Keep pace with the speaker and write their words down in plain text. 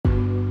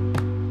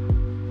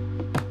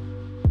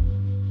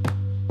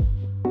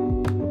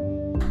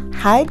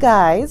Hi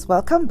guys,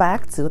 welcome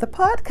back to the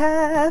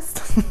podcast.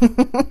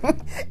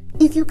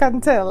 If you can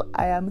tell,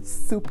 I am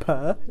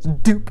super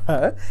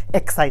duper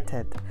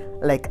excited.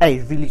 Like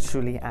I really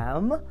truly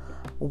am.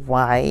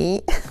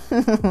 Why?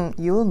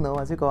 You'll know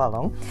as we go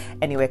along.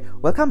 Anyway,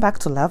 welcome back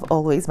to Love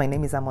Always. My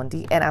name is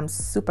Amondi and I'm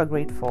super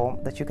grateful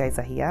that you guys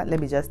are here.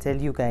 Let me just tell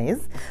you guys,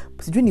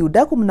 sijui ni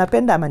udaku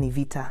mnapenda ama ni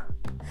vita.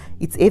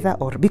 It's either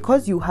or,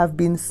 because you have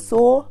been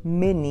so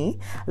many,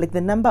 like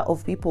the number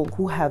of people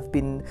who have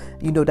been,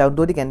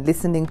 downloading and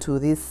listening to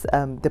this,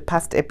 the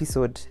past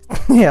episode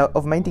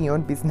of Minding Your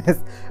Own Business.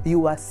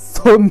 You are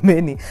so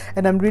many.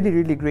 And I'm really,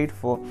 really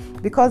grateful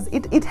because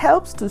it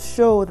helps to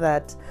show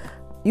that,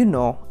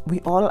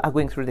 we all are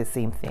going through the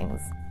same things.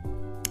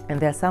 And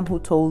there are some who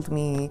told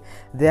me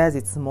theirs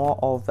it's more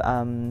of,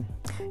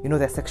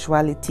 their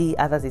sexuality.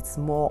 Others it's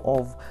more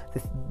of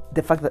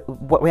the fact that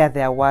where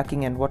they are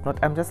working and whatnot.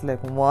 I'm just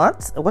like,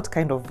 what? What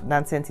kind of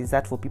nonsense is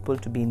that for people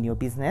to be in your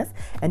business?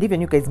 And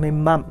even you guys,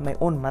 my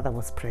own mother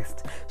was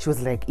pressed. She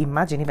was like,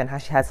 imagine even how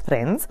she has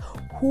friends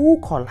who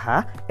call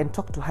her and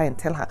talk to her and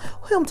tell her,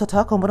 huyo mtoto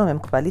wako mbona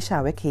umemkubalisha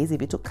aweke hizi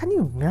vitu? Can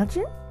you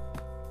imagine?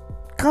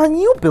 Can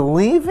you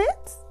believe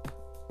it?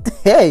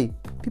 Hey,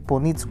 people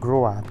need to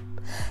grow up.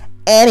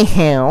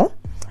 Anyhow,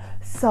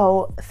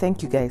 so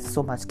thank you guys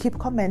so much. Keep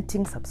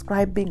commenting,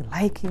 subscribing,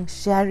 liking,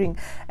 sharing,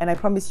 and I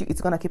promise you it's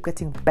gonna keep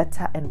getting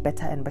better and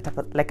better and better.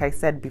 But like I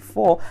said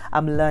before,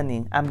 I'm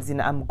learning. I'm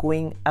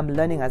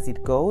learning as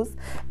it goes,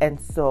 and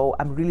so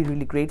I'm really,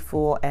 really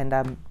grateful.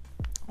 And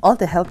all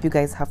the help you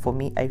guys have for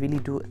me, I really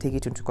do take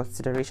it into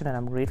consideration, and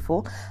I'm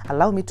grateful.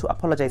 Allow me to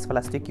apologize for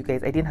last week, you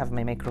guys. I didn't have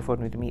my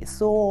microphone with me,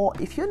 so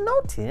if you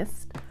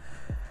noticed,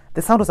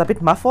 the sound was a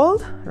bit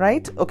muffled,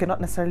 right? Okay, not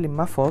necessarily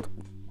muffled,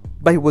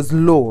 but it was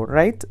low,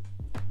 right?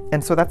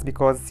 And so that's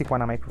because sikuwa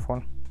na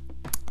microphone.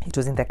 It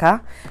was in the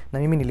car. Na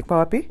mimi nilikuwa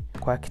wapi?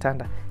 Kwa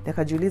kitanda.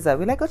 Nikajiuliza,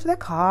 will I go to the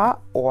car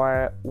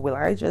or will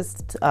I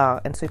just...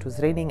 and so it was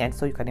raining, and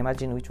so you can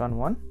imagine which one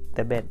won.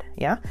 The bed,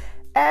 yeah?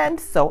 And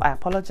so I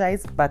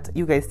apologize, but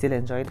you guys still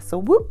enjoyed. So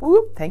whoop,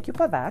 whoop. Thank you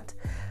for that.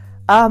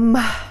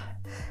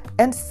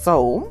 And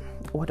so...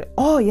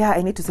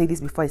 I need to say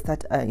this before I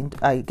start.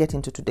 I get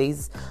into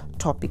today's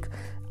topic.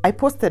 I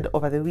posted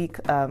over the week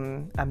a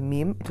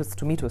meme.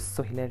 It was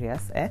so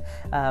hilarious. I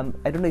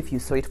don't know if you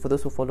saw it. For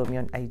those who follow me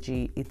on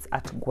IG, it's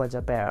at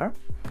Guajaber.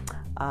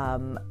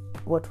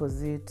 What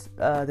was it?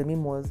 The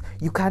meme was,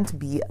 you can't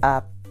be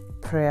a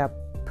prayer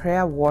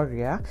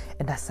warrior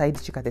and a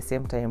side chick at the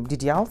same time.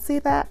 Did y'all see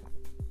that?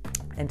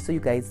 And so you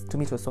guys, to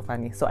me it was so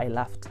funny. So I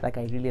laughed, like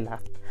I really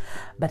laughed.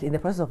 But in the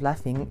process of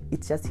laughing,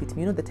 it just hit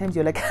me. The times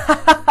you're like,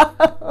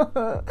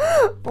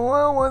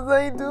 what was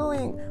I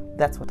doing?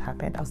 That's what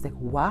happened. I was like,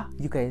 wow,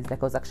 you guys,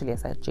 like I was actually a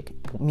side chick.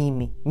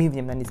 Mimi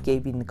mnanisikia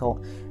hivi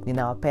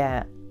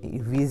ninawapea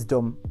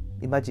wisdom.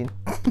 Imagine.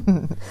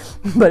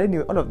 But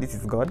anyway, all of this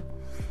is God.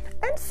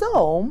 And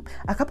so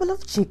a couple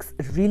of chicks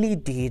really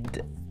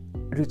did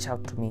reach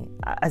out to me.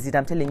 As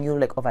I'm telling you,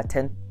 like over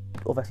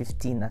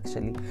 15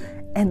 actually.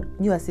 And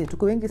you are saying,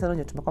 tuko wengi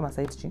sana tumekuwa ma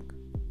side chick.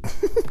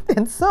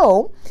 And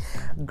so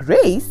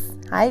Grace,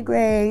 hi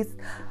Grace,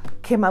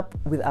 came up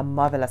with a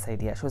marvelous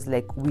idea. She was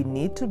like, we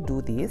need to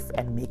do this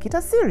and make it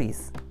a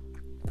series.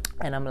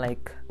 And I'm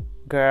like,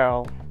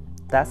 girl,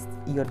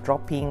 you're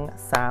dropping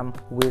some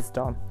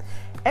wisdom.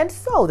 And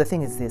so the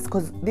thing is this,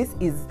 because this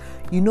is,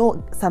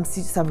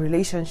 some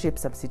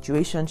relationships, some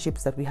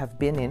situationships that we have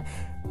been in,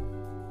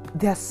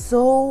 they're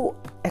so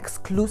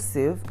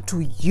exclusive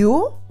to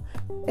you.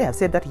 Yeah, I've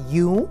said that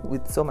you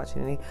with so much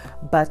in it,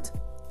 but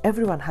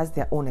everyone has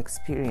their own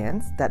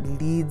experience that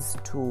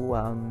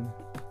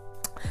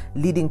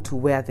leading to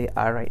where they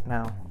are right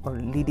now, or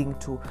leading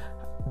to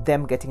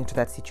them getting into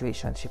that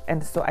situationship.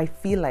 And so I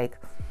feel like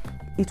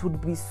it would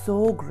be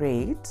so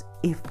great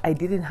if I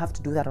didn't have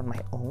to do that on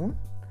my own.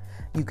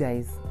 You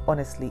guys,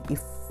 honestly,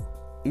 if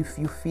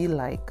you feel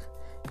like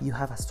you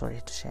have a story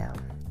to share,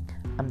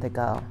 I'm the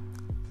girl.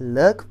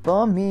 Look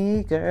for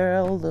me,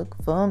 girl, look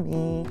for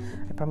me.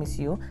 I promise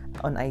you,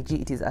 on IG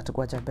it is at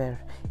Guajaber.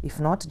 If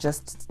not,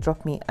 just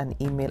drop me an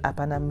email.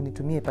 Apana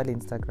mnitumie pale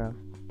Instagram.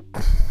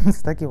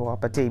 Sitaki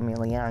wapate email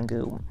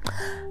yangu.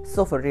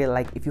 So for real,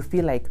 like if you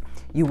feel like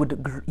you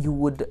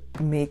would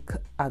make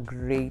a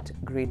great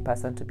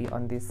person to be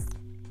on this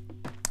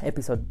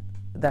episode,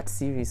 that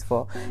series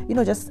for,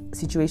 just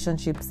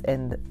situationships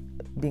and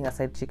being a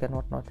side chick and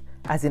whatnot.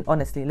 As in,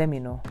 honestly, let me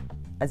know.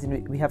 As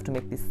in, we have to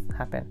make this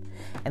happen.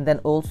 And then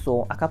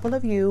also, a couple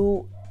of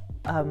you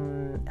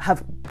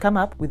have come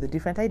up with the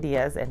different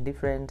ideas and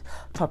different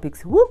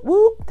topics. Whoop,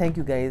 whoop. Thank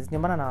you guys.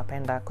 Nyomana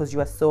nawapenda, because you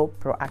are so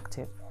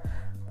proactive.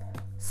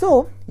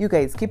 So, you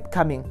guys, keep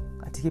coming.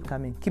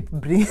 Keep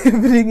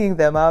bringing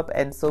them up,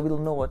 and so we'll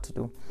know what to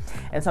do.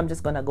 And so I'm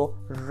just going to go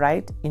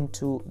right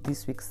into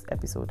this week's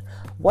episode.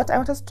 What I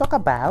want us to talk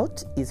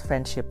about is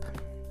friendship.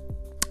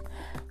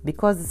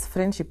 Because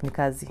friendship ni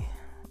kazi.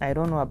 I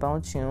don't know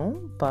about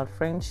you, but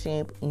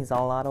friendship is a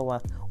lot of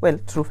work. Well,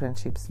 true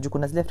friendships.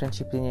 Kuna zile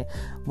friendship yenye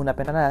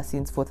mnapendana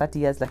since for 30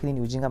 years lakini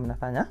ni ujinga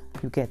mnafanya.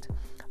 You get.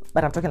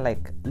 But I'm talking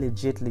like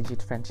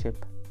legit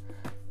friendship.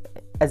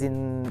 as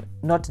in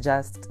not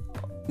just,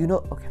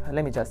 okay,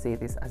 let me just say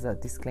this as a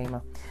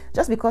disclaimer.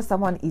 Just because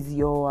someone is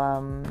your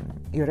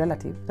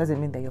relative doesn't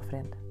mean they're your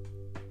friend.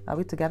 Are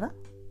we together?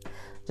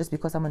 Just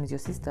because someone is your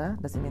sister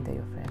doesn't mean they're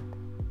your friend.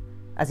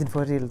 As in,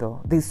 for real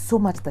though, there's so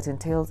much that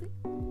entails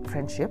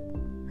friendship.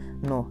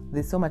 No,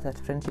 there's so much that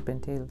friendship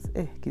entails.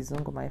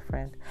 Kizungu, my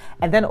friend.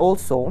 And then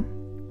also,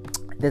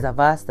 there's a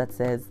verse that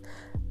says,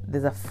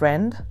 there's a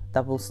friend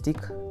that will stick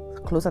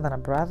closer than a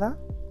brother.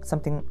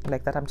 Something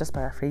like that. I'm just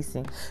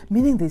paraphrasing.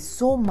 Meaning there's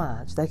so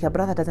much, like your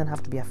brother doesn't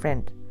have to be a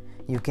friend.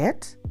 You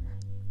get?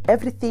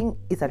 Everything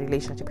is a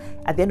relationship.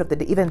 At the end of the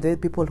day, even the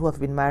people who have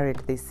been married,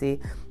 they say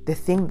the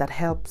thing that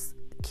helps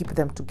keep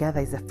them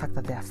together is the fact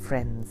that they are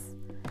friends.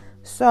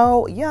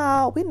 So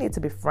yeah, we need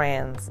to be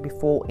friends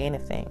before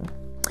anything.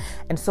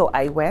 And so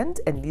I went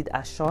and did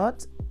a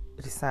short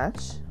research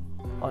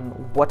on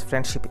what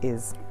friendship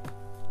is.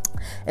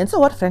 And so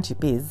what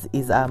friendship is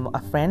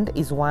a friend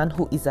is one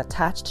who is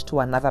attached to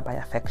another by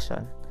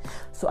affection.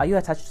 So are you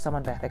attached to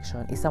someone by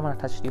affection? Is someone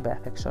attached to you by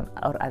affection?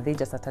 Or are they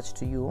just attached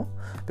to you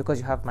because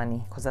you have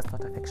money? Because that's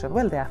not affection.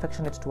 Well, they're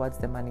affectionate towards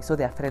the money. So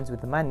they're friends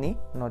with the money,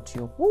 not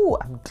you. Ooh,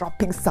 I'm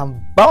dropping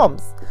some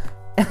bombs.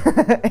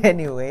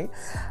 Anyway,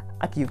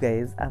 you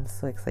guys, I'm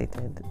so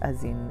excited.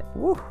 As in,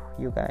 woo,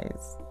 you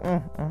guys.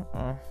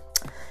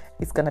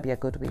 It's gonna be a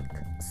good week.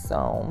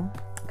 So,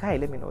 guy,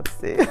 let me know what to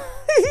say.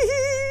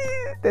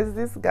 There's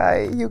this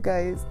guy, you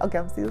guys. Okay,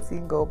 I'm still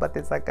single, but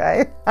there's a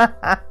guy.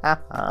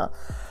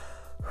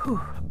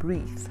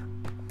 Breathe.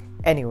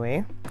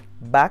 Anyway,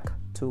 back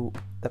to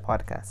the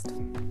podcast.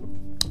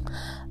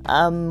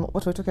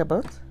 What were we talking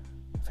about?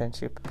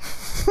 Friendship.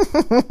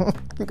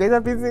 You guys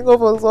have been single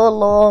for so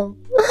long.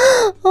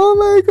 Oh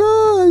my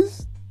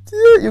gosh.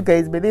 You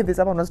guys believe this?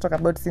 Someone was talking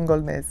about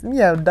singleness. Me,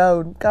 I'm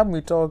down. Come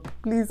we talk.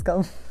 Please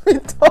come we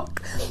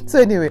talk. So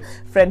anyway,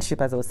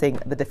 friendship, as I was saying,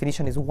 the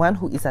definition is one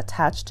who is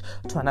attached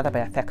to another by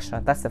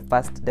affection. That's the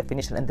first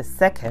definition. And the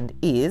second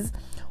is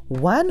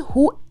one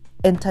who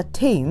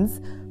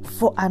entertains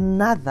for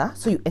another.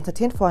 So you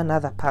entertain for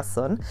another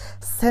person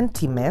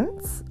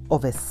sentiments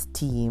of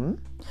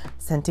esteem,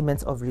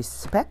 sentiments of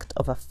respect,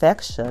 of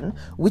affection,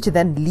 which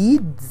then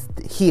leads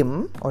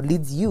him or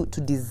leads you to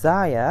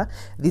desire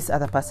this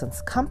other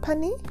person's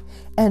company,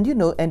 and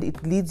and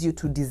it leads you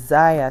to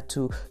desire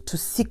to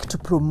seek to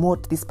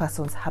promote this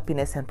person's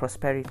happiness and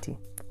prosperity.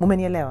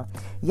 Mumenielewa?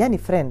 Yani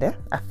friend,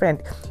 a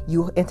friend,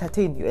 you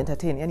entertain,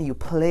 yani you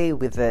play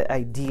with the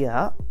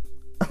idea.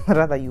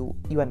 Rather, you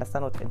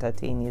understand what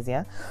entertain is,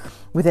 yeah?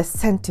 With the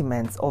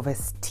sentiments of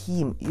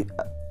esteem,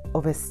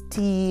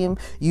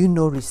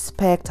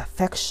 respect,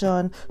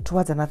 affection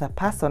towards another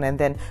person. And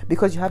then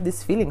because you have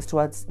these feelings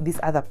towards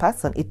this other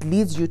person, it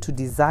leads you to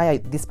desire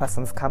this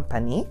person's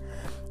company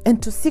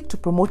and to seek to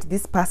promote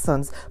this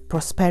person's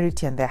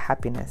prosperity and their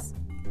happiness.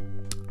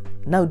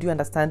 Now, do you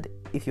understand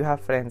if you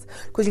have friends?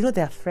 Because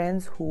there are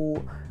friends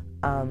who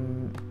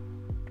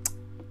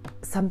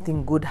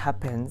something good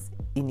happens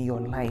in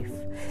your life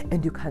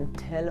and you can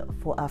tell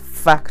for a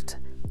fact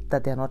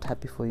that they're not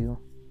happy for you.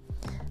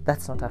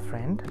 That's not a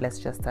friend. Let's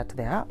just start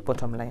there,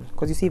 bottom line.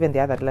 Because you see, even the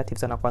other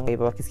relatives wanakuanga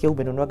hivyo, wakisikia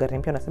umenunua gari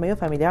mpya wanasema hiyo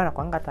familia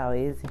wanakuanga hata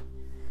hawezi.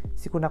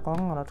 Siku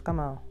nakuanga watu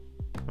kama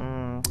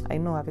I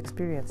know, I've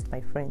experienced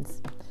my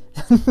friends.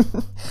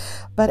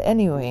 But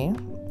anyway,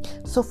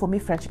 so for me,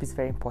 friendship is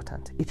very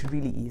important. It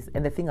really is.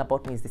 And the thing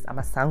about me is this: I'm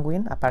a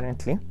sanguine,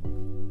 apparently.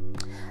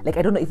 Like,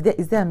 I don't know if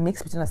is there a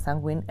mix between a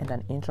sanguine and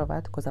an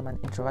introvert, because I'm an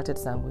introverted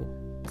sanguine.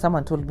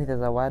 Someone told me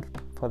there's a word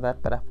for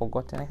that, but I've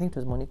forgotten. I think it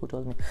was Monique who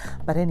told me.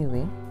 But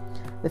anyway,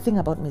 the thing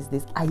about me is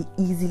this: I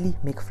easily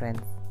make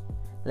friends.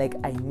 Like,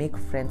 I make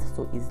friends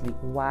so easily.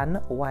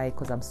 One, why?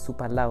 Because I'm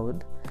super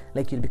loud.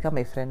 Like, you'll become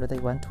my friend whether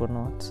you want to or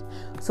not.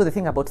 So the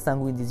thing about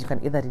sanguines is you can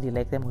either really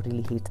like them or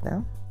really hate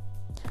them.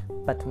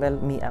 But well,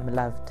 me, I'm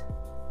loved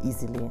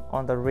easily,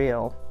 on the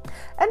real.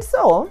 And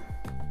so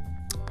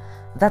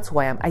that's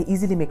why I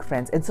easily make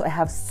friends. And so I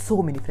have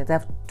so many friends. I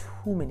have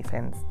too many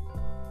friends.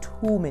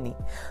 Too many.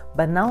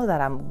 But now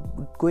that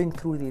I'm going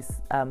through this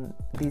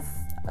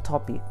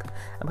topic,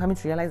 I'm coming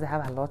to realize I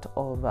have a lot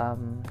of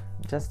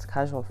just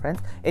casual friends.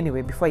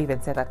 Anyway, before I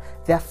even say that,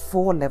 there are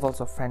 4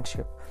 levels of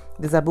friendship.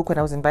 There's a book when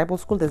I was in Bible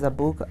school. There's a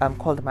book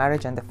called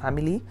Marriage and the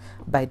Family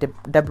by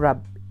Deborah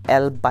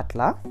L.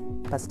 Butler.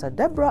 Pastor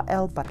Deborah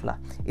L. Butler.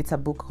 It's a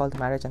book called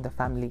Marriage and the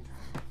Family.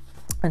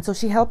 And so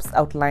she helps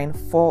outline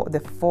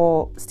the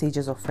 4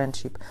 stages of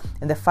friendship.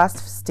 And the first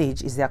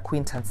stage is the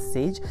acquaintance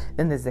stage.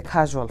 Then there's the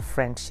casual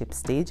friendship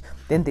stage.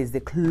 Then there's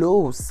the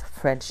close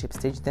friendship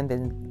stage. Then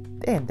there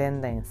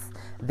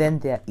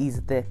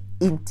is the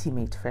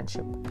intimate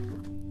friendship.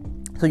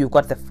 So you've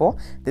got the 4.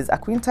 There's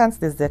acquaintance,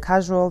 there's the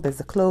casual, there's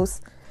the close.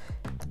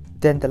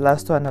 Then the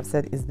last one I've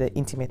said is the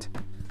intimate.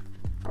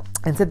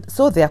 And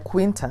so the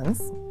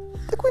acquaintance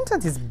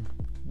is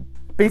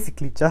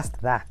basically just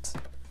that.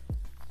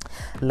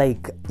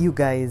 Like, you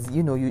guys,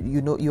 you're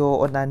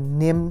on a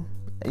name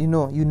you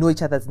know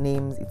each other's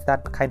names. It's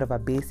that kind of a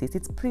basis.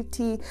 It's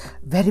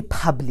very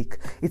public.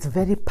 It's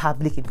very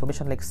public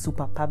information, like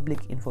super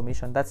public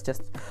information. That's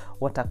just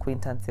what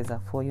acquaintances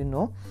are for,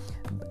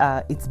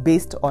 It's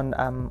based on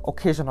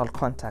occasional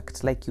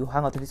contact. Like you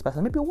hang out with this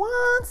person maybe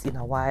once in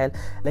a while.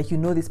 Like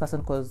this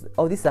person because,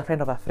 this is a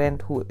friend of a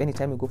friend who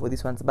anytime you go for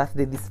this one's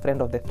birthday, this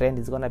friend of the friend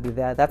is going to be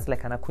there. That's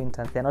like an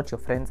acquaintance. They're not your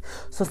friends.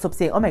 So stop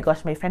saying, oh my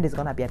gosh, my friend is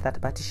going to be at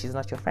that party. She's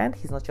not your friend.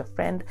 He's not your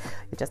friend.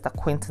 You're just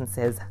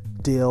acquaintances.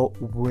 Deal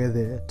with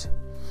it.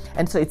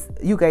 And so it's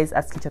you guys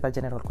ask each other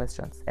general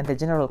questions. And the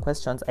general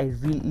questions, I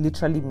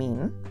literally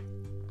mean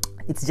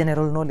it's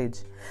general knowledge.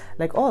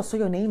 Like, oh, so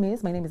your name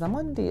is? My name is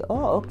Amandi.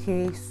 Oh,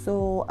 okay.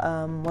 So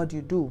what do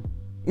you do?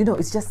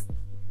 It's just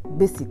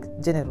basic,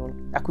 general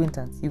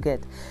acquaintance, you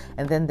get.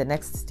 And then the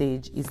next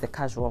stage is the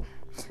casual.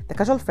 The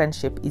casual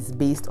friendship is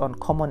based on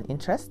common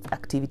interests,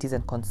 activities,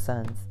 and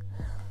concerns.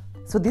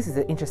 So this is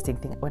an interesting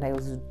thing. When I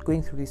was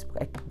going through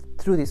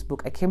this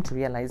book, I came to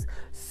realize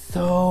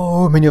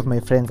so many of my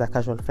friends are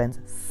casual friends.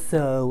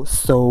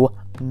 So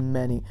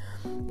many.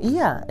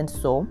 Yeah,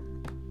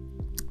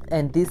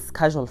 and these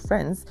casual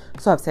friends,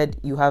 so I've said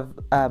you have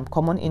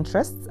common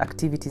interests,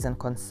 activities, and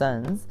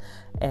concerns,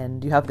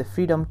 and you have the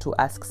freedom to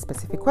ask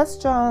specific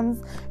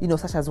questions,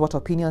 such as what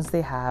opinions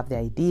they have, their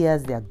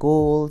ideas, their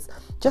goals.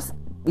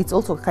 It's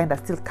also kind of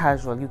still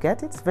casual, you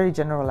get it? It's very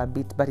general a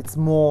bit, but it's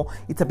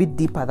a bit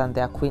deeper than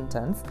the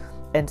acquaintance.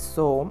 And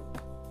so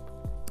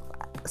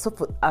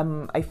for,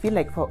 I feel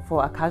like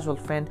for a casual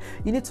friend,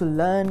 you need to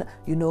learn,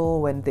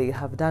 when they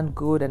have done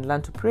good and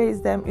learn to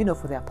praise them,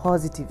 for their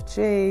positive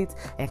traits,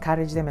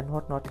 encourage them and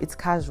whatnot. It's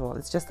casual.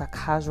 It's just a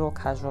casual.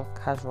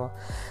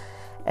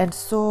 And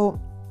so,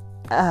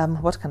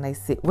 what can I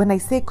say? When I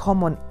say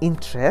common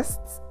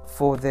interests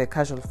for the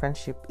casual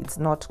friendship, it's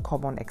not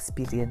common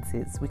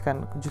experiences. We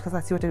can,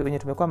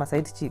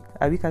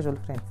 are we casual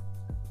friends?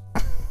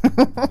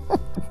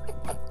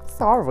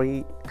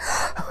 Sorry,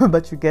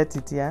 but you get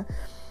it, yeah?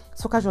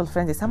 So casual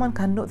friends is someone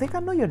they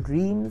can know your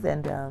dreams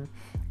and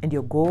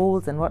your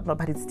goals and whatnot,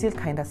 but it's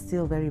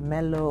still very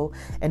mellow,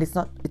 and it's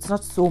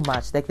not so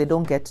much like they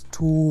don't get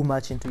too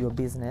much into your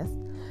business.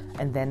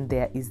 And then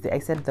there is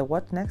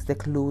the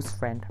close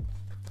friend.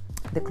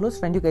 The close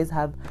friend, you guys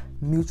have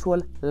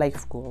mutual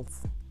life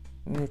goals.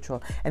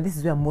 Mutual, and this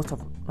is where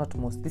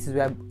this is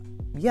where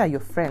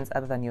your friends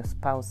other than your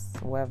spouse,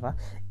 whoever,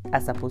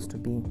 are supposed to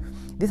be.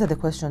 These are the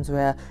questions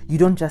where you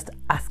don't just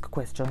ask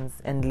questions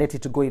and let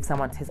it go. If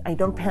someone says, I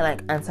don't feel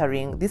like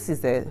answering, this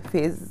is the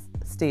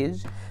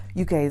stage.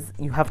 You guys,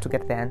 you have to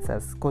get the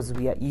answers, because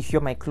if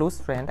you're my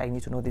close friend, I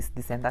need to know this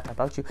and that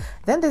about you.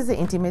 Then there's the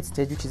intimate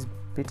stage, which is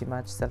pretty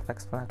much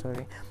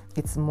self-explanatory.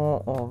 It's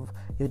more of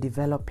you're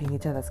developing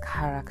each other's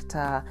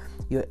character.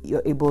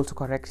 You're able to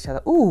correct each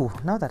other. Ooh,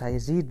 now that I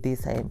read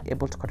this, I am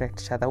able to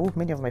correct each other. Ooh,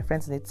 many of my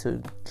friends need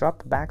to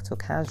drop back to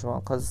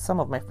casual, because some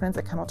of my friends,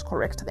 I cannot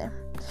correct them.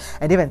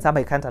 And even some,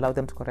 I can't allow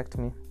them to correct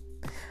me.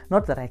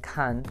 Not that I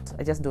can't,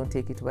 I just don't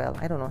take it well.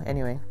 I don't know.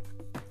 Anyway.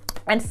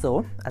 And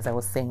so, as I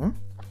was saying,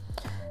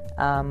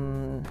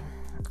 and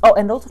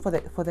also for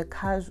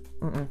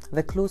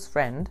the close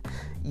friend,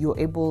 you're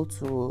able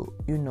to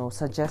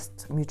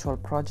suggest mutual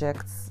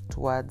projects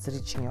towards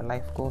reaching your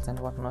life goals and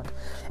whatnot.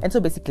 And so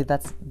basically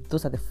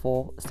those are the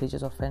 4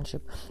 stages of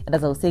friendship. And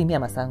as I was saying, me,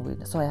 I'm a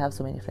sanguine, so I have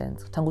so many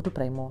friends. Tangu tu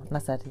primo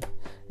nursery,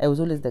 I was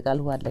always the girl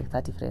who had like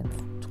 30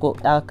 friends. To go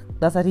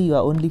nursery, you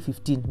are only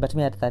 15, but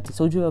me at 30.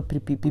 So you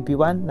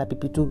PP1 na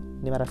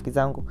PP2 ni marafiki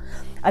zangu.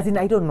 As in,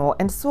 I don't know.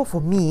 And so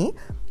for me,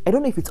 I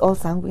don't know if it's all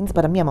sanguines,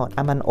 but I'm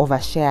an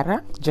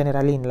oversharer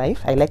generally in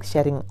life. I like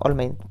sharing all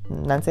my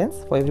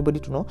nonsense for everybody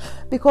to know.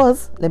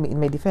 Because, in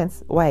my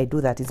defense, why I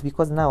do that is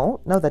because now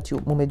that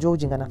mumejua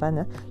ujinga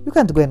nafanya, you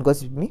can't go and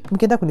gossip me.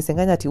 Mkienda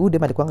kunisenganya ati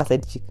dem alikuanga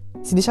side chick.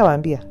 Si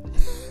nishawaambia.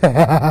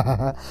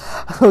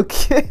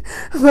 Okay.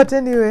 But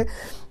anyway,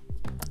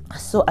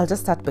 so I'll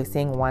just start by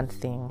saying one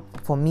thing.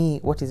 For me,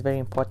 what is very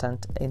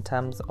important in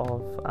terms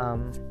of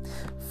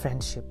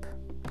friendship.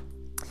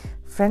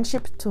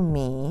 Friendship to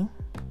me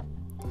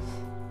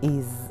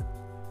is,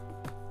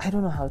 I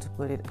don't know how to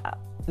put it.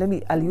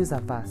 I'll use a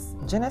verse.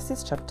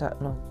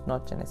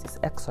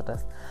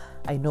 Exodus.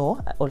 I know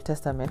Old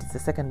Testament is the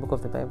second book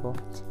of the Bible.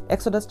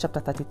 Exodus chapter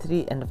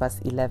 33 and verse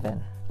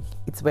 11.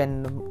 It's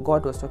when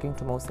God was talking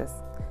to Moses,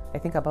 I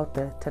think, about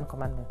the 10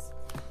 commandments.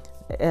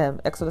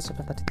 Exodus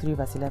chapter 33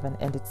 verse 11,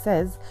 and it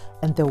says,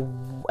 and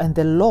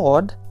the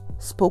Lord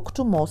spoke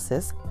to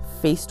Moses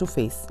face to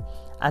face,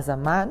 as a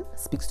man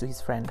speaks to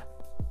his friend.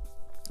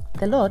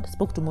 The Lord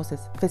spoke to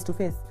Moses face to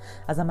face,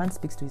 as a man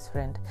speaks to his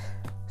friend.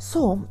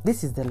 So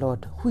this is the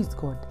Lord. Who is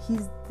God?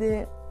 He's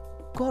the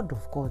God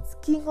of gods,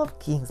 King of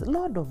kings,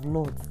 Lord of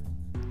lords,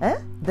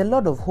 the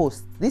Lord of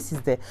hosts. This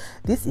is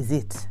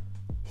it.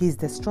 He's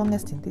the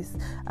strongest in this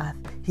earth.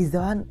 He's the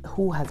one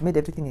who has made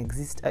everything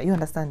exist. You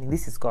understanding?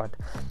 This is God.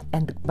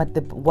 But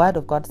the word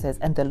of God says,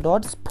 and the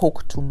Lord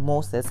spoke to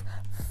Moses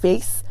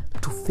face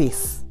to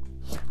face,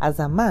 as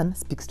a man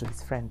speaks to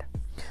his friend.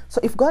 So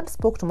if God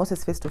spoke to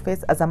Moses face to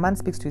face, as a man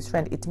speaks to his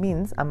friend, it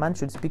means a man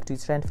should speak to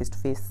his friend face to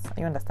face.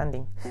 Are you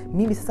understanding?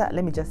 Mimi sasa,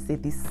 let me just say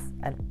this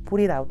and put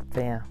it out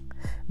there.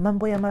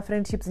 Mambo ya my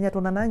friendships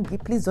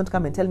nyatonanangi, please don't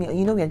come and tell me,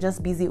 we are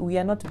just busy. We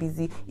are not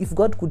busy. If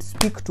God could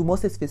speak to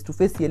Moses face to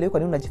face, yelewe kwa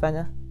nini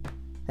unajifanya?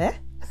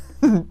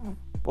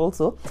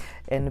 Also,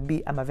 and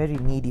I'm a very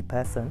needy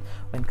person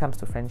when it comes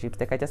to friendships.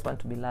 Like, I just want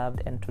to be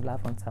loved and to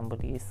love on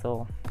somebody.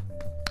 So,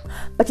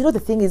 but the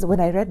thing is, when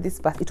I read this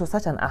verse, it was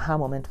such an aha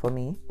moment for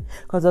me,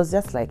 because I was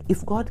just like,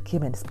 if God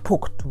came and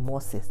spoke to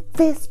Moses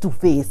face to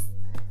face,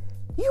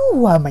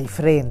 you are my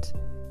friend.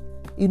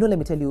 Let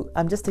me tell you,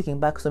 I'm just taking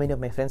back so many of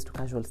my friends to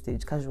casual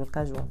stage. Casual.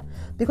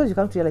 Because you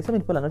come to realize so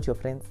many people are not your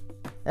friends.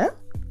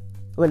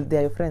 Well,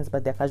 they're your friends,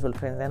 but they're casual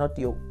friends. They're not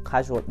your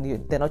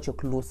they're not your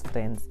close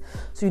friends.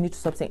 So you need to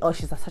stop saying, oh,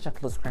 she's such a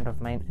close friend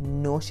of mine.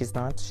 No, she's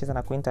not. She's an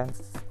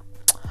acquaintance.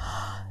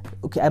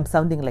 Okay, I'm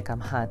sounding like I'm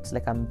hurt,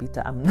 like I'm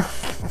bitter. I'm not.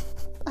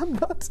 I'm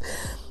not.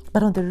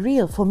 But on the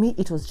real, for me,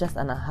 it was just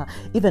an aha.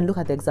 Even look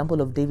at the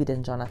example of David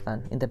and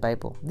Jonathan in the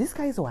Bible. These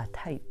guys were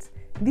tight.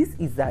 This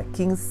is a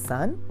king's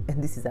son,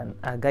 and this is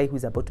a guy who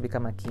is about to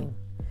become a king.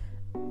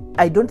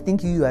 I don't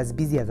think you are as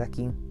busy as a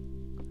king.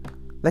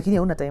 Like in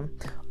your own time.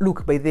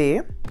 Look, by the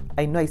way,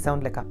 I know I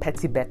sound like a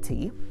petty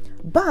Betty,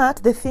 but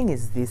the thing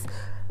is this.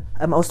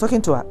 I was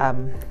talking to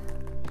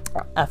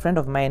a friend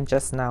of mine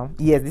just now.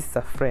 Yes, this is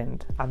a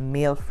friend, a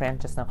male friend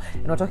just now.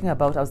 And we're talking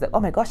about, I was like, oh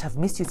my gosh, I've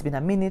missed you. It's been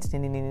a minute.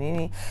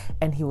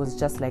 And he was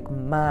just like,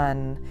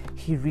 man,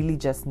 he really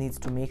just needs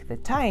to make the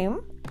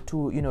time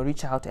to,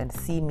 reach out and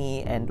see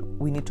me. And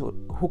we need to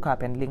hook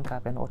up and link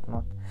up and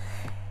whatnot.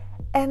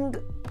 And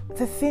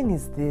the thing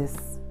is this.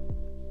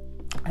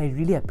 I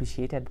really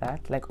appreciated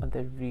that. Like, on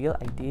the real,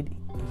 I did.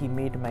 He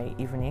made my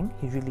evening.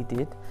 He really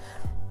did.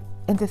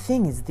 And the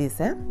thing is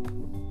this,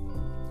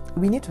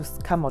 we need to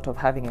come out of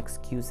having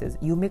excuses.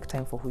 You make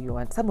time for who you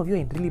want. Some of you are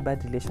in really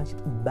bad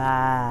relationships.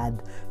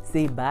 Bad.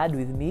 Say bad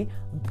with me.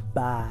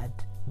 Bad.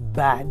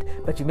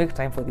 But you make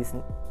time for this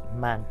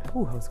man. I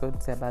was going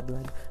to say a bad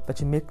word. But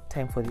you make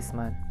time for this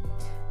man.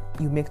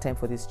 You make time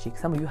for this chick.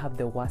 Some of you have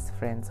the worst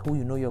friends who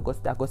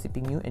are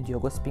gossiping you and you're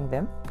gossiping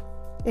them.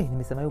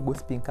 Nimesema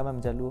gossiping kama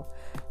mjaluo.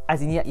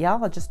 As in,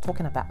 y'all are just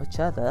talking about each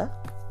other,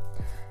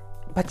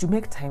 but you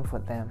make time for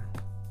them.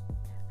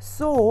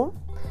 So,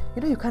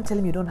 you can't tell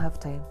me you don't have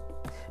time.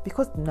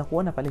 Because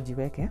nakuona pale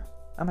jiweke,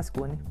 ama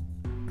sikuoni.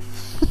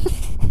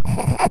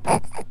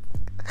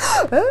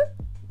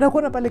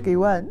 Nakuona pale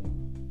K1.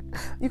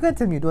 You can't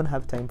tell me you don't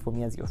have time for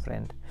me as your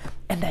friend.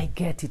 And I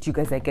get it, you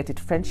guys, I get it.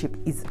 Friendship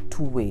is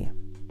two-way.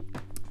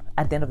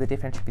 At the end of the day,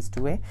 friendship is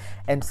two-way.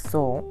 And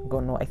so,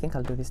 I think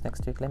I'll do this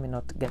next week. Let me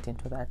not get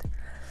into that.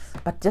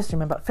 But just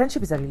remember,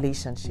 friendship is a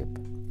relationship.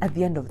 At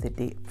the end of the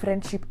day,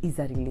 friendship is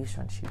a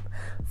relationship.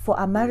 For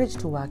a marriage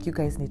to work, you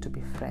guys need to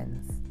be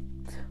friends.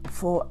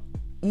 For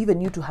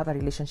even you to have a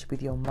relationship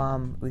with your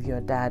mom, with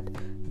your dad,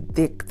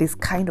 this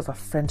kind of a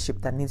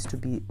friendship that needs to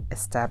be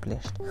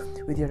established.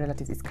 With your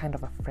relatives, it's kind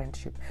of a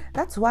friendship.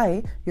 That's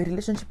why your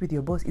relationship with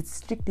your boss, it's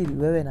strictly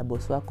wewe na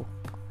boss wako.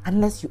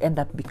 Unless you end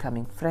up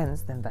becoming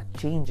friends, then that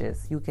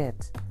changes, you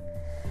get.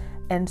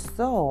 And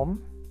so,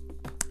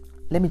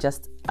 let me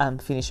just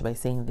finish by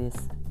saying this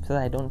so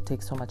that I don't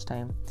take so much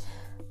time.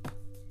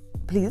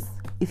 Please,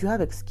 if you have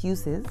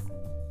excuses,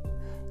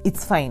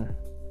 it's fine.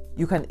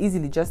 You can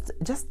easily just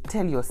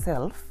tell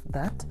yourself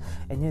that,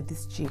 and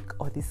this chick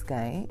or this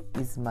guy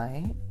is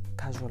my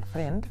casual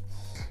friend,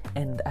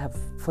 and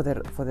for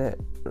the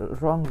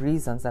wrong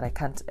reasons that I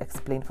can't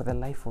explain for the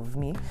life of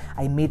me,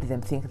 I made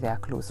them think they're a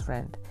close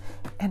friend.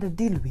 And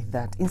deal with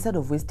that instead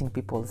of wasting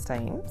people's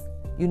time.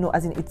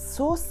 As in, it's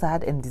so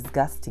sad and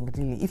disgusting,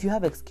 really. If you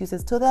have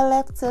excuses, to the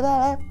left,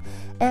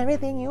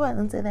 everything you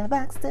want, to the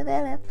back, to the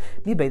left.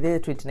 Me, by the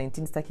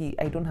 2019 Staki,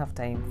 I don't have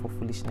time for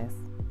foolishness.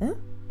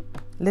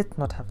 Let's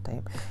not have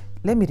time.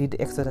 Let me read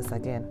Exodus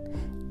again.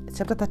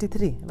 Chapter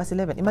 33, verse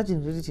 11.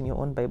 Imagine read it in your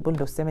own Bible.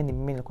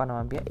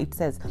 It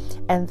says,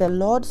 and the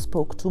Lord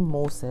spoke to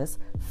Moses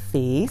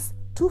face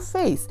to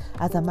face,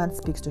 as a man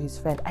speaks to his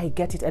friend. I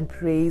get it, and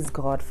praise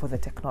God for the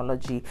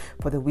technology,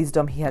 for the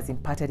wisdom he has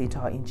imparted into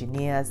our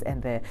engineers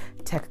and the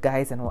tech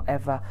guys and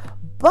whatever.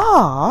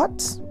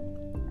 But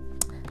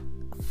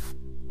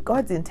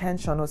God's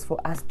intention was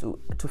for us to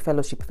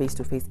fellowship face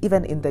to face.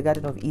 Even in the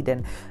Garden of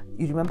Eden,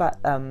 you remember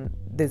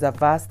there's a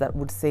verse that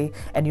would say,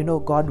 and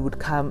God would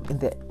come in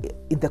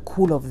the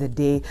cool of the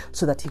day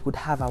so that he could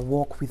have a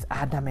walk with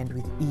Adam and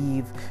with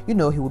Eve. He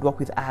would walk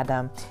with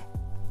Adam.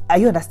 Are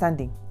you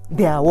understanding?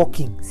 They are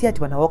walking. See,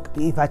 ati wana walk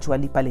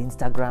virtually pale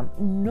Instagram.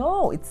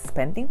 No, it's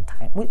spending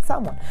time with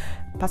someone.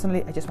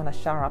 Personally, I just want to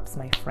shout out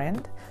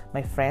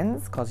my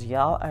friends, because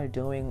y'all are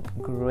doing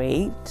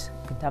great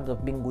in terms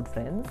of being good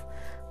friends.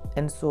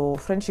 And so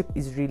friendship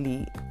is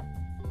really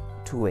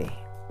two-way.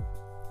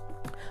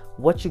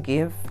 What you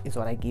give is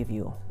what I give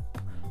you.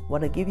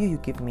 What I give you, you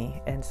give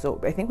me. And so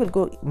I think we'll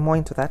go more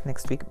into that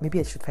next week. Maybe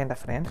I should find a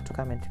friend to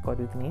come and record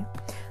with me.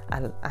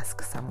 I'll ask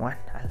someone.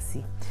 I'll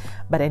see.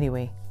 But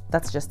anyway,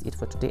 that's just it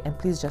for today. And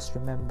please just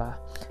remember,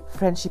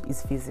 friendship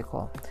is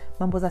physical.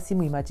 Mamboza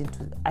simu imagine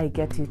to, I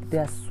get it, they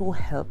are so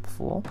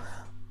helpful,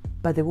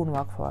 but they won't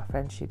work for our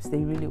friendships.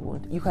 They really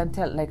won't. You can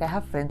tell, like I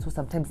have friends who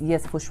sometimes,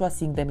 yes, for sure,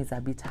 seeing them is a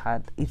bit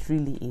hard. It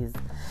really is.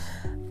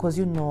 Because,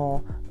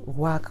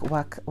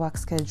 work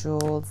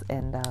schedules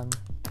and,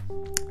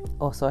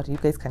 oh, sorry, you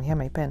guys can hear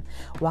my pen.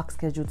 Work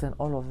schedules and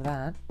all of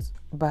that.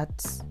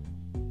 But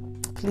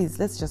please,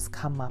 let's just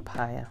come up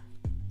higher.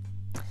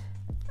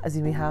 As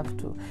in we have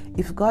to.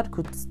 If God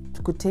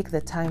could take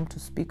the time to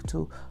speak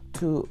to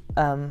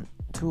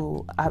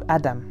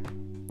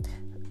Adam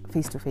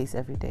face to face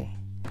every day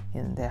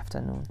in the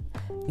afternoon,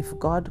 if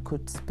God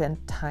could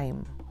spend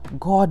time,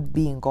 God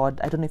being God,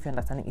 I don't know if you're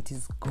understanding, it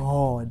is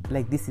God,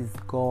 like this is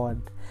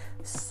God,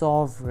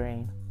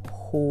 sovereign,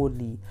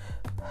 holy,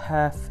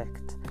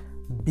 perfect,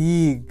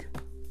 big,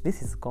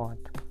 this is God.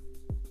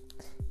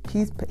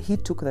 He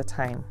took the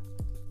time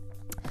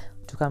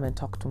to come and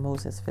talk to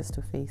Moses face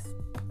to face.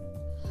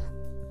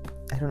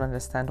 I don't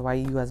understand why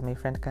you as my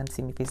friend can't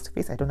see me face to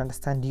face. I don't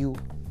understand you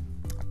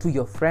to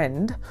your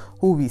friend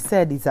who we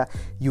said is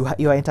you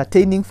are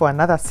entertaining for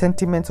another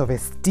sentiments of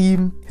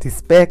esteem,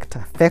 respect,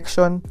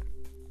 affection,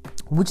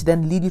 which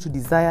then lead you to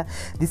desire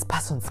this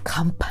person's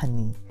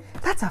company.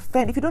 That's a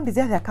friend. If you don't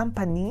desire their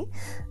company,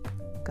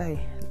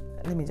 guy,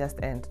 let me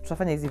just end.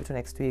 Trafania is to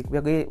next week.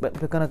 We're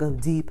gonna go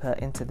deeper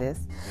into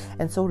this,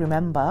 and so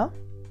remember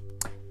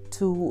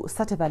to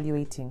start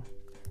evaluating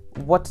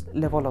what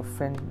level of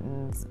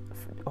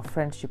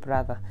friendship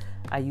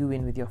are you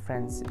in with your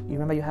friends. You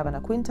remember you have an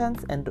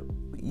acquaintance, and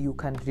you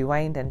can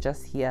rewind and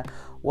just hear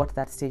what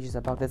that stage is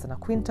about. There's an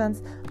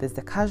acquaintance, there's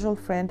the casual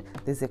friend,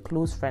 there's a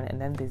close friend,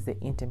 and then there's the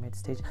intimate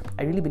stage.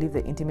 I really believe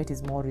the intimate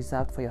is more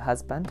reserved for your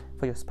husband,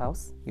 for your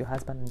spouse, your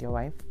husband and your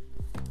wife.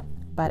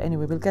 But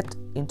anyway, we'll get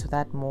into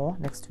that more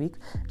next week.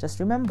 Just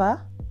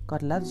remember,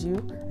 God loves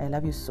you. I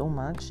love you so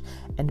much.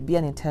 And be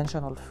an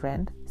intentional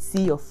friend.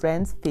 See your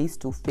friends face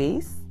to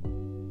face.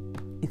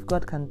 If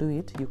God can do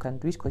it, you can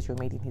do it, because you're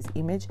made in His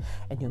image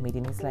and you're made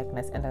in His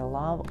likeness. And I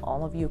love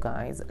all of you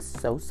guys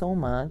so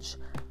much.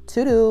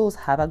 Toodles.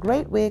 Have a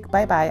great week.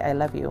 Bye-bye. I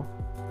love you.